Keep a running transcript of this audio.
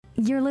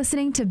You're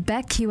listening to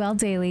BetQL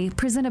Daily,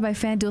 presented by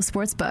FanDuel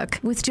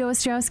Sportsbook, with Joe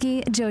Ostrowski,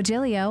 Joe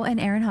Giglio, and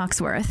Aaron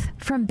Hawksworth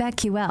from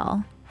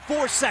BetQL.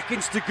 4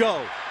 seconds to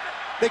go.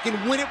 They can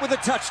win it with a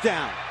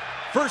touchdown.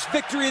 First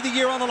victory of the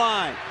year on the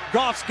line.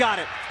 Goff's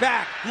got it.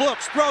 Back,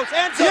 looks, throws,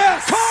 ends up.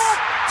 Yes! Caught!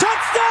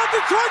 Touchdown,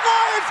 Detroit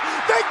Lions!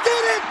 They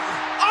did it!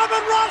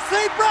 Amon-Ra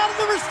St. Brown on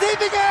the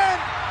receiving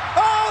end!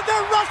 Oh,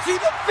 they're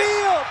rushing the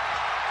field!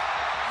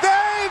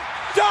 They've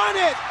done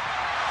it!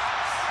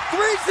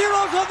 3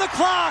 zeros on the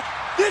clock.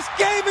 This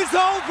game is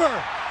over.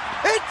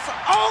 It's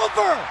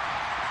over.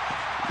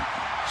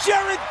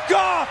 Jared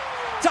Goff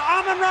to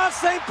Amon-Ra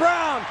St.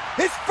 Brown,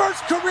 his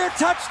first career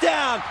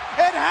touchdown.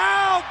 And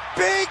how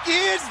big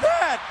is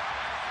that?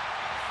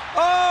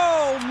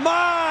 Oh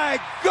my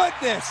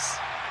goodness.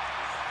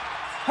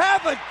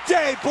 Have a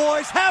day,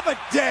 boys. Have a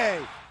day.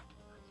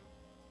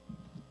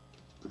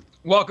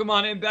 Welcome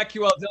on in.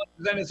 BetQL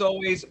presented as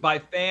always by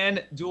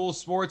FanDuel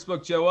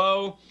Sportsbook. Joe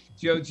O,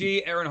 Joe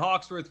G, Aaron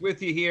Hawksworth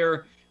with you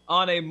here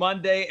on a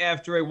Monday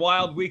after a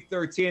wild Week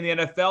 13 in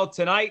the NFL.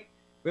 Tonight,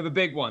 we have a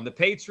big one. The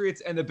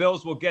Patriots and the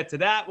Bills. We'll get to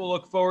that. We'll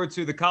look forward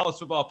to the college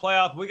football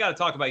playoff. We got to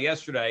talk about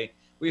yesterday.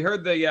 We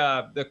heard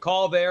the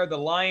call there. The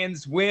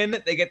Lions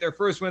win. They get their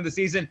first win of the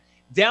season.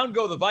 Down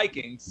go the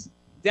Vikings.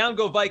 Down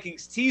go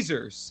Vikings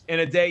teasers in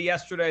a day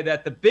yesterday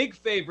that the big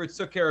favorites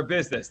took care of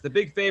business. The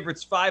big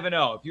favorites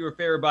 5-0. If you were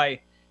favored by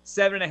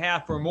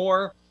 7.5 or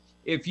more.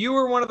 If you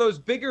were one of those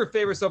bigger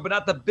favorites, though, but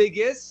not the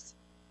biggest,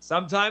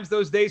 sometimes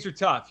those days are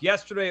tough.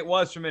 Yesterday it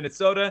was for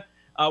Minnesota.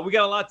 We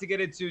got a lot to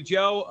get into.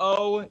 Joe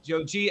O,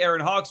 Joe G,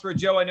 Aaron Hawksworth.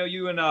 Joe, I know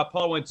you and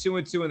Paul went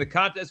 2-2 in the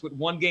contest with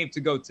one game to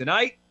go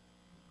tonight.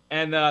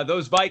 And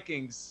those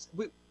Vikings,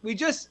 we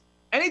just,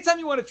 anytime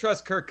you want to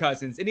trust Kirk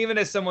Cousins, and even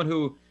as someone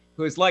who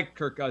has liked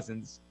Kirk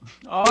Cousins.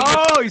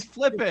 Oh, he's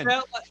flipping.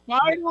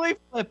 Finally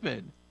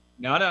flipping.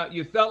 No,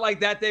 you felt like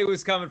that day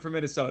was coming for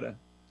Minnesota.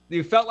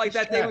 You felt like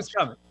that day was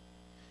coming.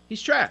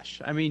 He's trash.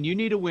 I mean, you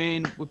need a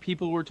win. When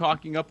people were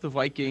talking up the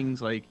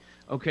Vikings, like,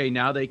 okay,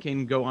 now they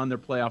can go on their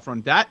playoff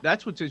run.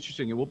 That's what's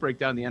interesting, and we'll break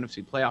down the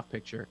NFC playoff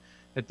picture,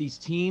 that these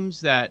teams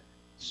that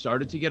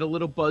started to get a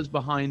little buzz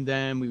behind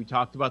them. We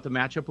talked about the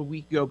matchup a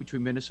week ago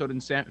between Minnesota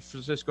and San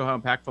Francisco, how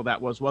impactful that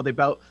was. Well, they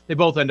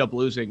both end up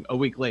losing a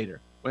week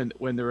later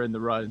when they're in the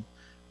run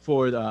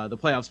for the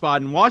playoff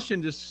spot. And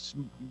Washington just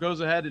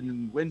goes ahead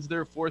and wins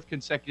their 4th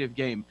consecutive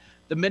game.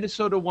 The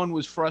Minnesota one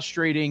was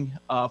frustrating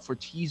for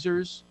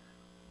teasers.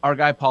 Our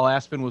guy Paul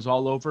Aspen was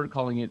all over it,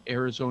 calling it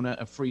Arizona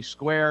a free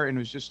square, and it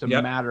was just a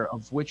matter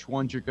of which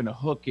ones you're going to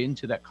hook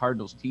into that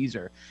Cardinals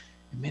teaser.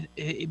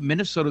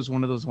 Minnesota's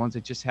one of those ones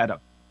that just had a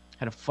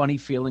funny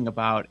feeling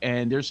about,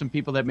 and there's some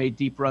people that made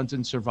deep runs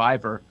in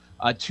Survivor.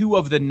 2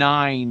 of the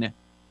 9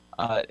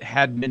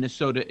 had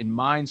Minnesota in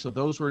mind, so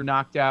those were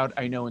knocked out.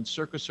 I know in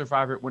Circus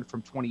Survivor it went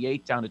from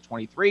 28 down to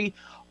 23,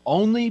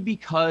 only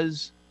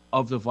because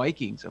of the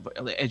Vikings.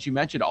 As you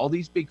mentioned, all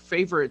these big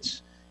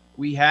favorites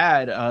we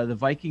had, the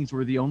Vikings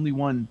were the only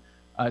one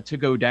to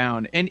go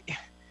down. And,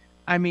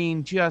 I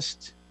mean,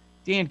 just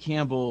Dan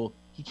Campbell,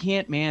 he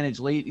can't manage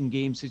late in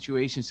game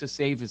situations to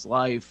save his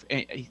life.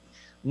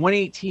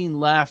 118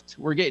 left.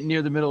 We're getting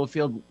near the middle of the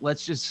field.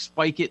 Let's just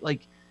spike it.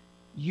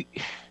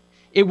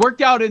 It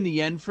worked out in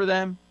the end for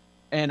them,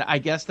 and I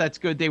guess that's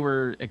good. They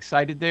were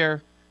excited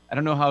there. I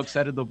don't know how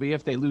excited they'll be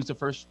if they lose the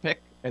first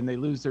pick and they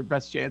lose their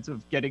best chance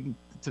of getting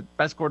to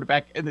best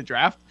quarterback in the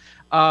draft.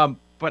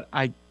 But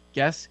I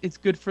guess it's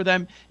good for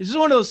them. This is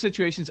one of those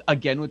situations,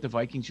 again, with the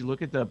Vikings. You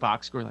look at the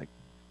box score, like,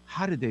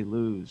 how did they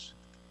lose?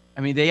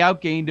 I mean, they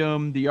outgained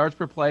them. The yards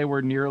per play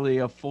were nearly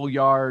a full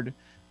yard.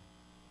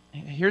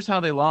 Here's how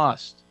they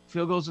lost.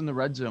 Field goals in the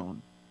red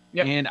zone.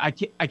 Yep. And I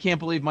can't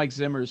believe Mike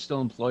Zimmer is still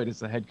employed as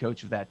the head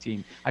coach of that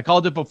team. I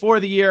called it before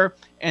the year,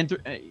 and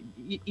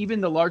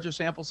even the larger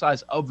sample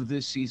size of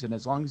this season,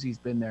 as long as he's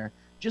been there,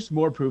 just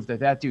more proof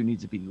that dude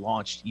needs to be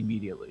launched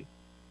immediately.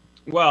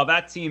 Well,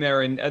 that team,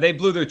 Aaron, they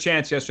blew their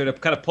chance yesterday to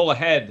kind of pull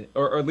ahead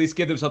or at least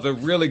give themselves a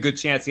really good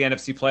chance the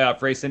NFC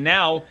playoff race. And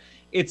now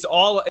it's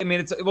all, I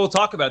mean, we'll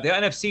talk about it. The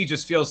NFC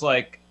just feels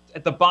like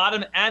at the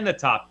bottom and the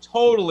top,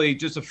 totally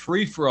just a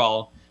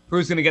free-for-all for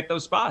who's going to get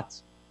those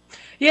spots.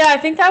 Yeah, I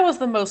think that was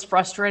the most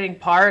frustrating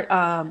part.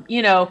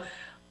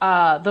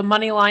 The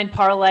money line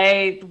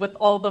parlay with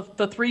all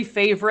the 3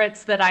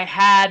 favorites that I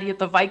had,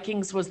 the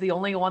Vikings was the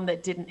only one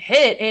that didn't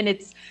hit. And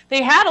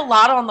they had a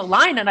lot on the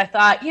line. And I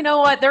thought, you know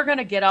what, they're going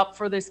to get up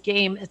for this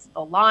game. It's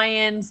the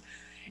Lions.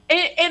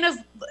 And as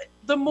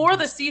the more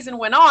the season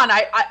went on,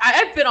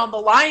 I've been on the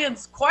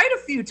Lions quite a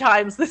few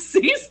times this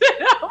season.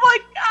 I'm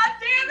like, God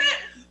damn it.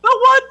 The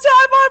one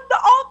time I'm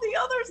on the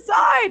other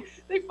side,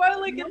 they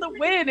finally get the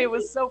win. It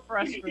was so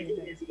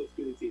frustrating.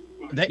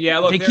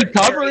 They keep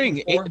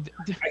covering.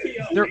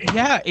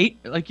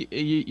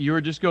 You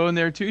were just going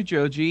there too,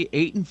 Joe G.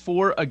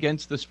 8-4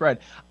 against the spread.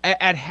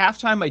 At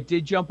halftime, I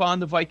did jump on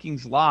the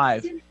Vikings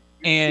live,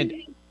 and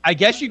I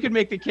guess you could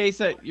make the case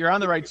that you're on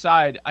the right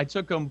side. I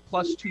took them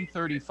plus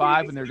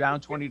 235, and they're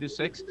down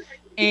 20-6,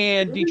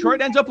 and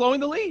Detroit ends up blowing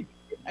the lead.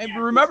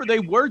 And remember, they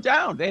were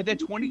down. They had the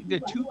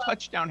 2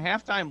 touchdown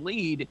halftime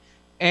lead,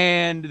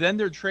 And then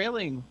they're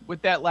trailing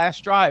with that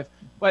last drive.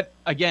 But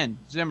again,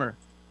 Zimmer,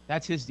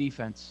 that's his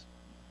defense.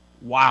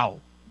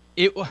 Wow.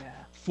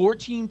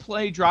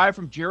 14-play drive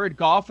from Jared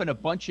Goff and a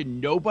bunch of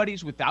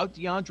nobodies without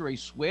DeAndre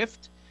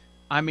Swift.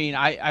 I mean,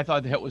 I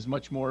thought that was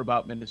much more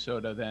about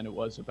Minnesota than it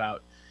was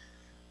about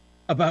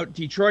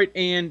Detroit.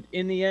 And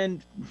in the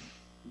end,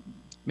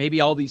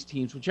 maybe all these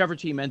teams, whichever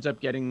team ends up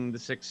getting the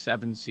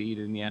 6-7 seed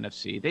in the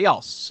NFC, they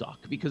all suck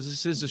because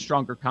this is a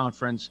stronger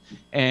conference.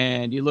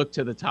 And you look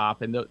to the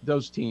top and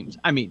those teams,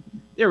 I mean,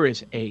 there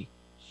is a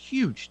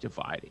huge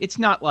divide. It's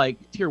not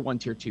like tier 1,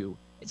 tier 2.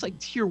 It's like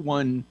tier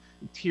 1,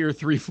 tier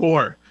 3,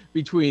 4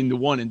 between the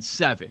 1 and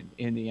 7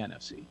 in the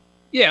NFC.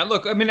 Yeah,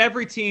 look, I mean,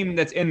 every team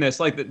that's in this,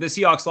 like the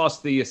Seahawks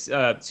lost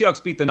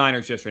Seahawks beat the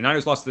Niners yesterday.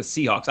 Niners lost to the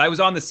Seahawks. I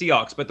was on the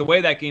Seahawks, but the way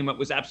that game went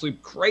was absolutely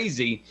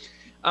crazy.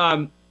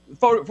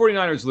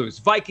 49ers lose,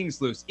 Vikings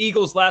lose,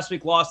 Eagles last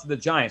week lost to the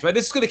Giants, right?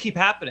 This is going to keep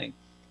happening.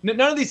 None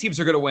of these teams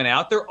are going to win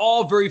out. They're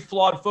all very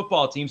flawed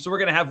football teams, so we're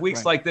going to have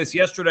weeks like this.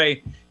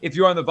 Yesterday, if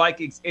you're on the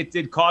Vikings, it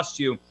did cost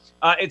you.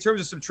 In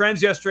terms of some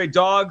trends yesterday,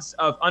 dogs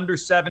of under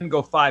 7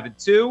 go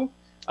 5-2.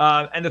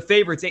 And the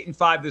favorites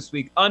 8-5 this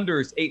week,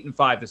 unders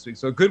 8-5 this week.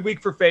 So a good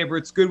week for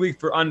favorites, good week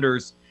for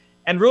unders.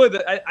 And really,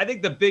 I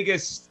think the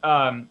biggest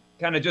kind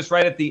of just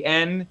right at the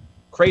end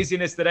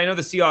craziness that I know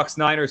the Seahawks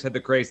Niners had the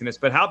craziness,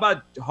 but how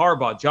about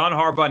John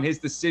Harbaugh and his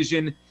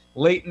decision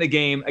late in the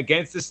game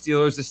against the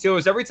Steelers? The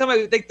Steelers, every time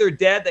I think they're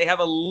dead, they have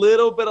a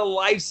little bit of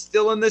life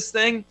still in this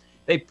thing.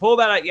 They pulled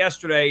that out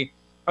yesterday.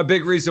 A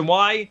big reason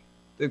why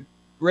the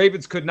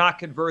Ravens could not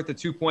convert the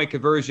 2-point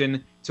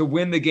conversion to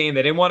win the game.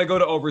 They didn't want to go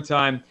to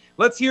overtime.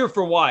 Let's hear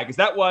for why, because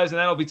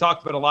that'll be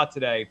talked about a lot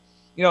today.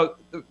 You know,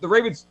 the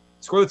Ravens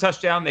score the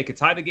touchdown. They could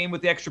tie the game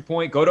with the extra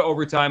point, go to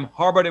overtime.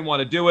 Harbaugh didn't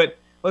want to do it.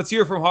 Let's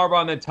hear from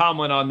Harbaugh and then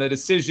Tomlin on the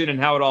decision and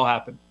how it all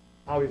happened.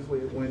 Obviously,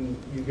 when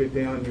you get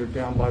down, you're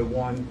down by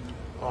 1.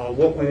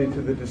 What went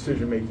into the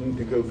decision-making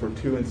to go for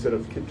 2 instead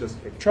of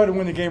just kicking? Try to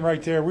win the game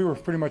right there. We were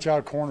pretty much out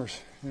of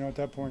corners, at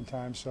that point in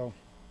time. So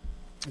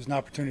it was an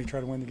opportunity to try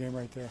to win the game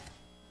right there.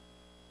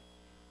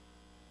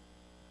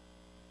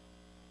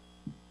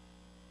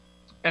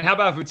 And how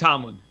about for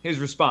Tomlin, his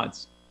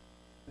response?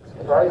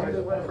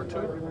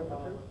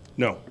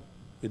 No,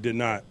 it did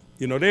not.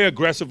 They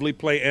aggressively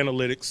play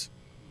analytics,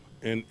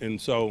 and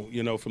so,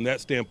 from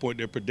that standpoint,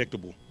 they're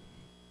predictable.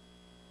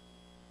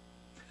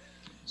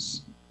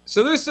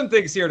 So there's some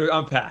things here to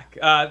unpack.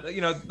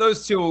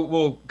 Those two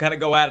will kind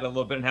of go at it a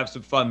little bit and have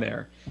some fun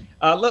there.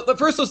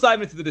 First, let's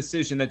dive into the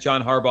decision that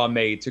John Harbaugh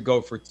made to go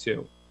for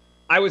 2.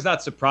 I was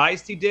not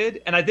surprised he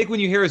did. And I think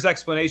when you hear his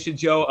explanation,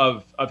 Joe,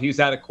 of he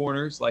was out of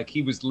corners, like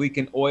he was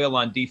leaking oil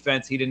on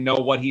defense, he didn't know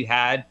what he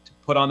had to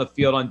put on the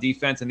field on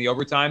defense in the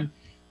overtime,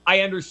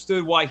 I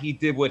understood why he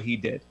did what he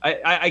did.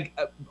 I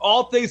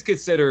all things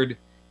considered,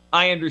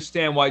 I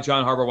understand why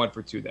John Harbaugh went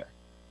for 2 there.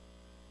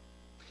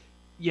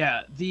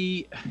 Yeah,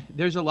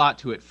 there's a lot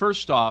to it.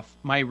 First off,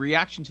 my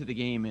reaction to the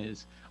game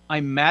is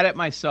I'm mad at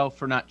myself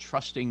for not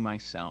trusting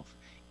myself.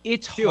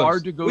 It's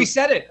hard to go. We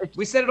said it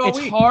all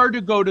week. It's hard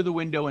to go to the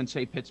window and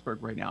say Pittsburgh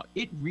right now.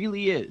 It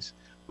really is.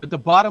 But the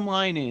bottom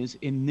line is,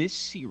 in this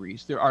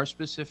series, there are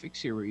specific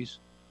series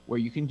where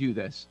you can do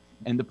this,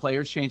 and the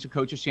players change, the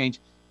coaches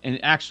change,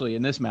 and actually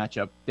in this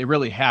matchup, they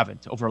really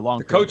haven't over a long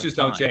period of time. The coaches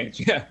don't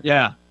change.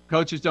 Yeah,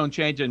 coaches don't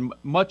change, and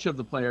much of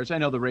the players. I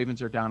know the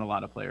Ravens are down a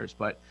lot of players,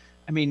 but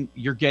I mean,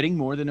 you're getting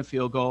more than a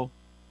field goal,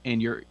 and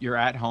you're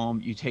at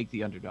home. You take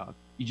the underdog.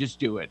 You just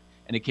do it,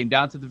 and it came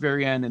down to the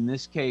very end. In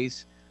this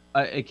case,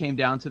 it came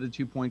down to the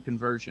 2-point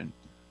conversion.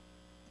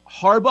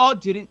 Harbaugh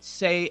didn't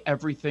say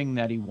everything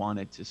that he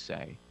wanted to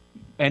say.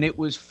 And it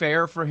was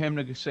fair for him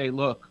to say,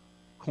 look,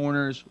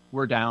 corners,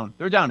 we're down.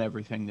 They're down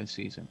everything this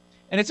season.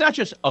 And it's not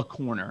just a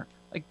corner.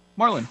 Like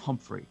Marlon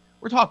Humphrey.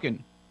 We're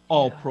talking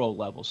all pro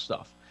level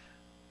stuff.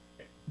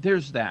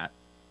 There's that.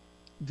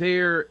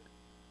 There's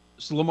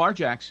Lamar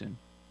Jackson,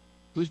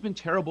 who's been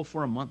terrible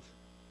for a month.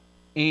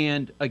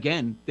 And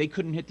again, they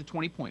couldn't hit the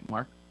 20-point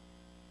mark.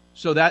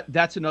 So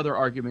that's another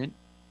argument.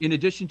 In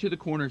addition to the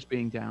corners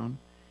being down,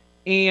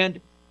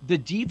 and the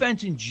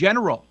defense in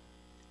general.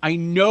 I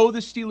know the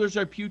Steelers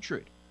are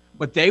putrid,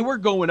 but they were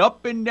going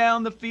up and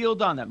down the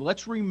field on them.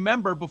 Let's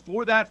remember,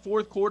 before that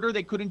fourth quarter,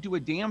 they couldn't do a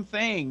damn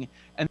thing,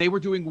 and they were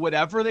doing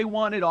whatever they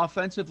wanted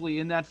offensively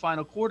in that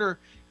final quarter,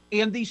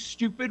 and these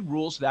stupid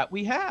rules that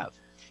we have.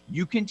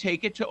 You can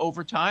take it to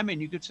overtime,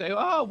 and you could say,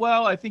 oh,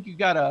 well, I think you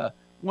got a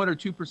 1 or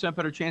 2%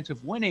 better chance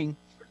of winning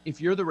if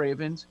you're the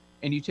Ravens,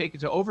 and you take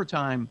it to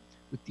overtime.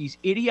 With these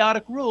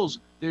idiotic rules,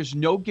 there's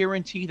no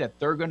guarantee that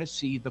they're going to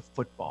see the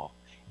football.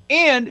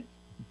 And,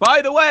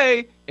 by the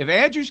way, if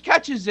Andrews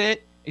catches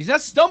it, he's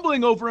not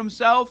stumbling over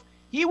himself,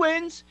 he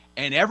wins,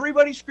 and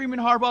everybody's screaming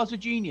Harbaugh's a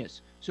genius.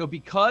 So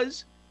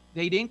because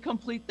they didn't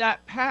complete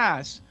that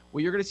pass,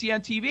 what you're going to see on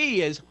TV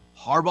is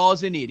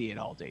Harbaugh's an idiot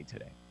all day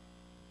today.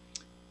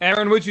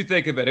 Aaron, what'd you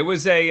think of it? It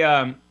was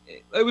a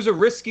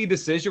risky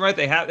decision, right?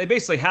 They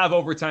basically have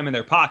overtime in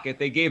their pocket.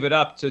 They gave it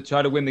up to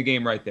try to win the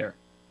game right there.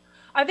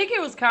 I think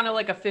it was kind of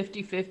like a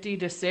 50-50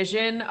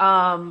 decision.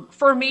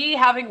 For me,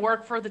 having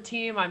worked for the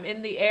team, I'm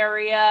in the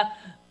area.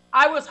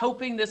 I was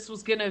hoping this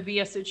was going to be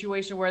a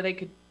situation where they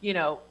could,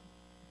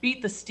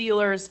 beat the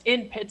Steelers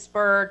in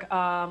Pittsburgh.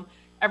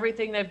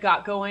 Everything they've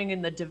got going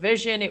in the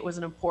division, it was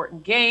an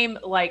important game.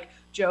 Like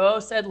Joe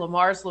said,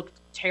 Lamar's looked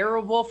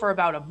terrible for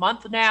about a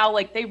month now.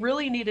 Like, they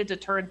really needed to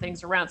turn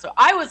things around. So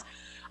I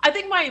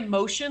think my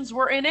emotions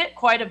were in it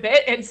quite a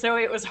bit. And so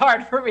it was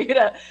hard for me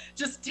to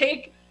just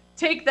take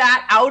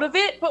that out of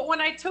it. But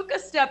when I took a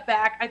step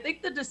back, I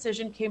think the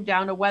decision came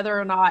down to whether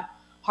or not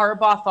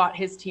Harbaugh thought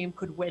his team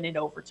could win in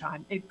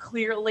overtime. And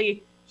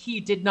clearly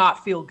he did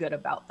not feel good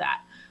about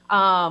that.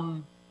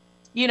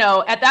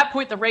 At that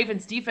point, the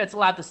Ravens defense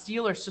allowed the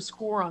Steelers to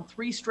score on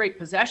 3 straight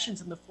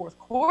possessions in the fourth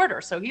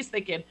quarter. So he's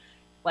thinking,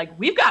 like,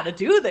 we've got to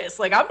do this.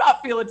 Like, I'm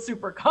not feeling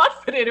super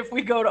confident if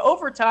we go to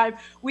overtime,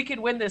 we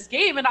can win this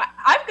game. And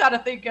I've got to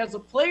think, as a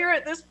player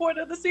at this point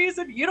of the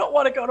season, you don't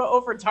want to go to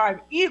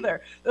overtime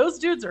either. Those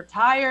dudes are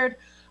tired.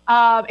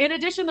 In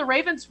addition, the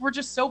Ravens were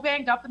just so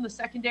banged up in the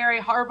secondary.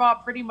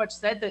 Harbaugh pretty much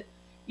said that,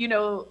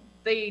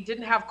 they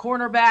didn't have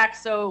cornerback.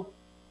 So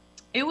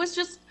it was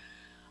just,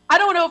 I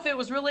don't know if it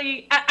was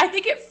really, I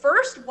think at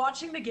first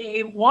watching the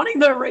game, wanting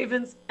the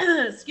Ravens,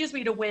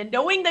 to win,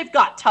 knowing they've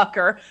got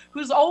Tucker,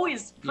 who's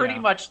always pretty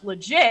much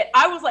legit,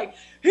 I was like,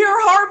 here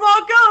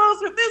Harbaugh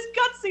goes with this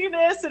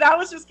gutsiness, and I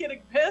was just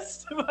getting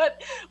pissed.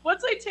 But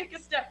once I take a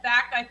step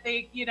back, I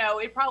think,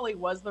 it probably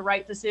was the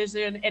right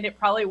decision, and it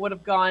probably would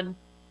have been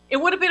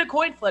a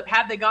coin flip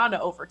had they gone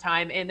to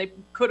overtime, and they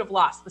could have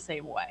lost the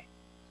same way.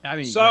 I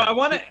mean, so I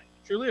want to.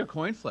 Truly a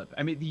coin flip.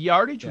 I mean, the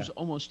yardage was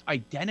almost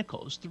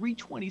identical. It was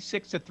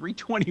 326 to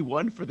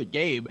 321 for the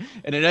game,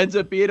 and it ends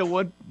up being a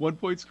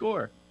one-point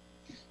score.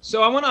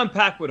 So I want to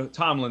unpack what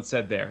Tomlin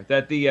said there,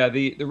 that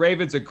the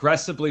Ravens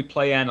aggressively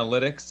play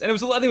analytics, and I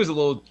think it was a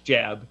little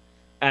jab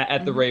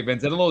at the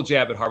Ravens and a little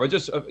jab at Harbaugh,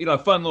 just a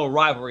fun little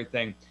rivalry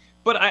thing.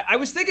 But I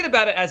was thinking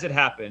about it as it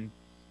happened,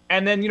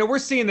 and then we're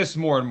seeing this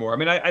more and more. I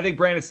mean, I think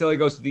Brandon Staley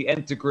goes to the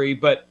nth degree,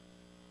 but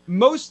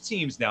most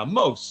teams now,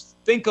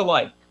 think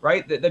alike,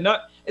 right?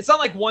 It's not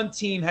like one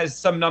team has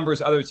some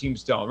numbers other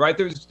teams don't, right?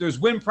 There's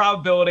win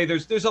probability.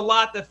 There's a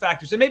lot that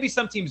factors, and maybe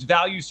some teams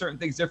value certain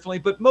things differently,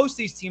 but most of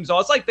these teams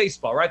it's like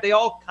baseball, right? They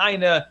all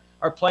kind of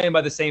are playing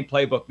by the same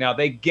playbook now.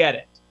 They get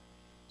it.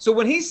 So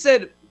when he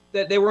said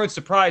that they weren't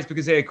surprised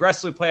because they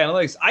aggressively play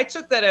analytics, I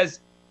took that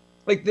as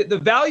like the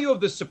value of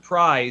the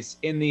surprise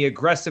in the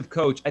aggressive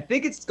coach. I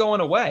think it's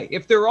going away.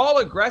 If they're all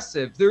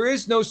aggressive, there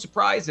is no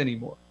surprise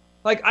anymore.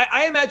 Like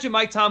I imagine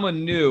Mike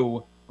Tomlin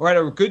knew or had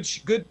a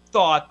good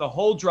thought the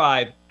whole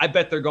drive, I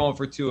bet they're going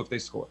for 2 if they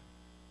score.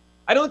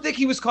 I don't think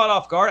he was caught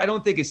off guard. I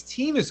don't think his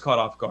team is caught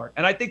off guard.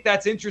 And I think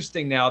that's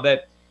interesting now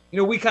that,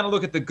 we kind of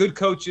look at the good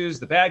coaches,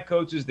 the bad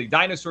coaches, the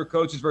dinosaur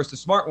coaches versus the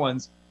smart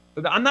ones.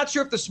 But I'm not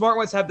sure if the smart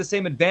ones have the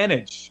same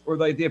advantage or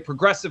the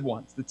progressive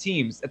ones, the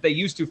teams that they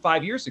used to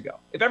 5 years ago.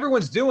 If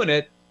everyone's doing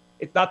it,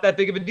 it's not that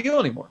big of a deal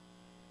anymore.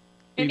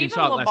 And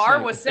even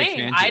Lamar was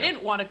saying, I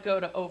didn't want to go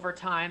to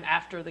overtime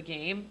after the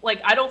game.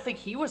 Like, I don't think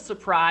he was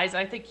surprised.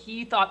 I think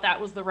he thought that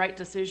was the right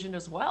decision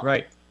as well.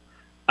 Right.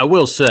 I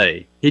will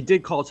say, he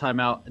did call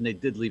timeout, and they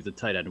did leave the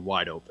tight end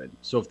wide open.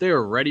 So if they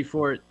were ready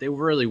for it, they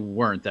really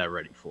weren't that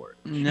ready for it.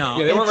 No.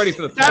 Yeah, they weren't ready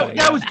for the play.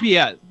 That was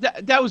BS.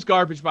 That was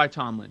garbage by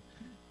Tomlin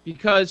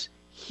because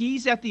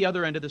he's at the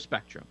other end of the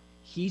spectrum.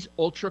 He's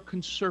ultra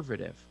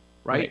conservative,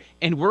 right?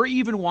 And we're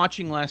even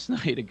watching last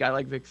night a guy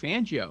like Vic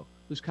Fangio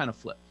who's kind of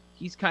flipped.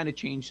 He's kind of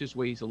changed his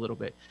ways a little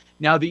bit.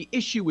 Now, the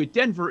issue with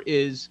Denver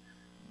is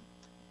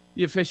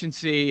the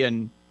efficiency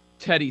and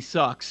Teddy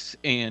sucks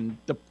and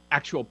the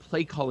actual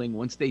play calling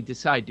once they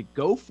decide to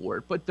go for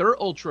it, but they're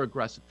ultra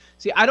aggressive.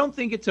 See, I don't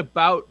think it's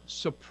about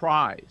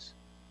surprise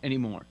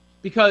anymore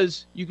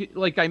because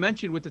like I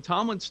mentioned with the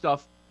Tomlin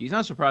stuff, he's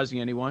not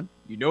surprising anyone.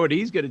 You know what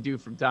he's going to do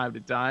from time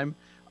to time.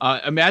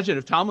 Imagine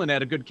if Tomlin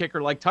had a good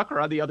kicker like Tucker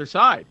on the other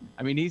side.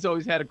 I mean, he's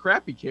always had a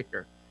crappy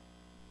kicker.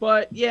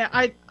 But yeah,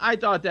 I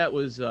thought that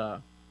was I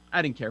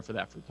didn't care for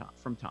that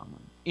from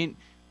Tomlin.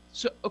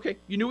 So okay,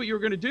 you knew what you were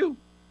going to do,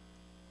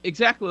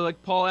 exactly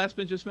like Paul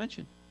Aspen just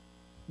mentioned.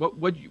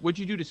 What'd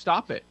you do to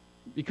stop it?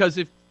 Because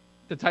if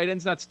the tight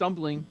end's not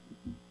stumbling,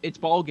 it's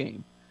ball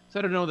game. So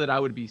I don't know that I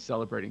would be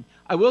celebrating.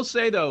 I will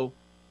say though,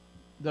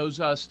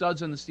 those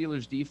studs on the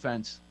Steelers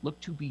defense look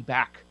to be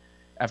back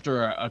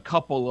after a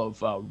couple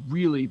of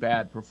really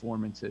bad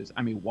performances.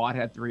 I mean, Watt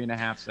had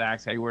 3.5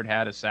 sacks. Hayward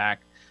had a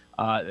sack.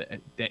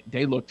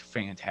 They looked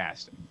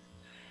fantastic.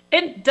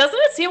 And doesn't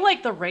it seem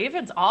like the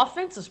Ravens'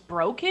 offense is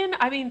broken?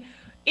 I mean,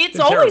 it's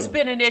always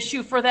been an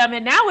issue for them,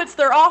 and now it's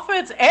their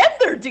offense and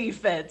their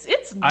defense.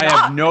 It's not I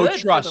have no good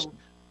trust.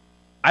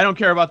 I don't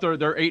care about their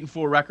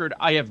 8-4 record.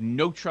 I have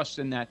no trust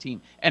in that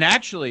team. And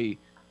actually,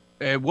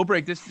 we'll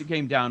break this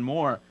game down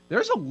more.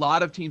 There's a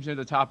lot of teams near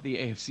the top of the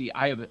AFC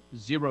I have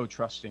zero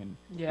trust in,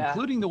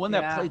 including the one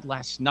that played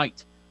last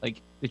night.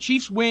 Like, the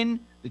Chiefs win,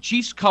 the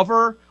Chiefs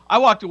cover. I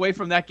walked away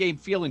from that game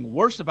feeling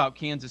worse about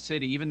Kansas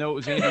City, even though it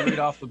was Andy Reid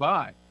off the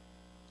bye.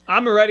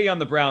 I'm already on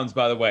the Browns,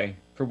 by the way,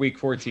 for Week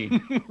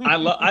 14.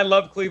 I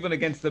love Cleveland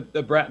against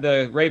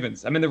the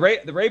Ravens. I mean, the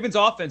Ravens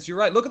offense. You're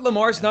right. Look at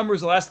Lamar's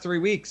numbers the last 3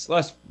 weeks,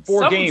 last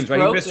 4 games.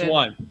 Right, he missed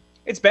one.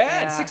 It's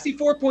bad. Yeah.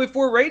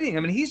 64.4 rating. I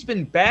mean, he's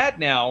been bad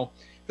now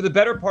for the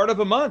better part of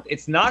a month.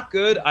 It's not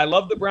good. I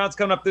love the Browns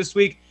coming up this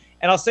week.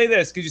 And I'll say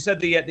this because you said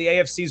the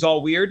AFC's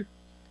all weird.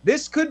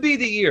 This could be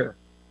the year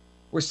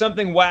where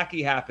something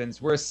wacky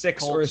happens, where a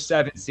 6 or a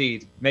 7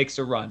 seed makes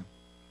a run.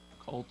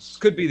 Colts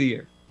could be the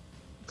year.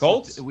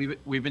 Colts.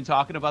 We've been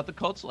talking about the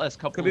Colts the last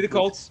couple. Could be the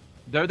Colts.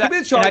 They're that. Could be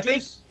the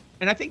Chargers.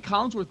 And I think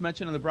Collinsworth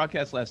mentioned on the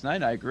broadcast last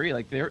night. I agree.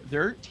 Like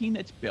they're a team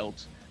that's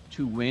built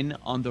to win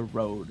on the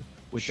road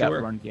with that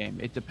run game.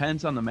 It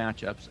depends on the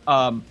matchups.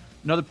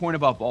 Another point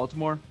about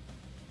Baltimore.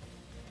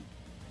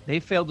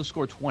 They failed to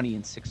score 20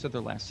 in 6 of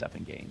their last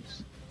 7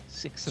 games.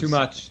 6 of 7. Too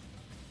much.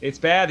 It's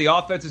bad. The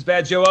offense is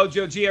bad. Joe O,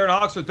 Joe G, Aaron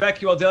Hawksworth,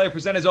 BetQL Daily,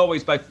 presented as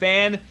always by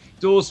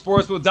FanDuel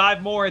Sports. We'll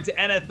dive more into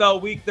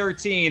NFL Week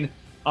 13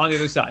 on the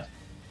other side.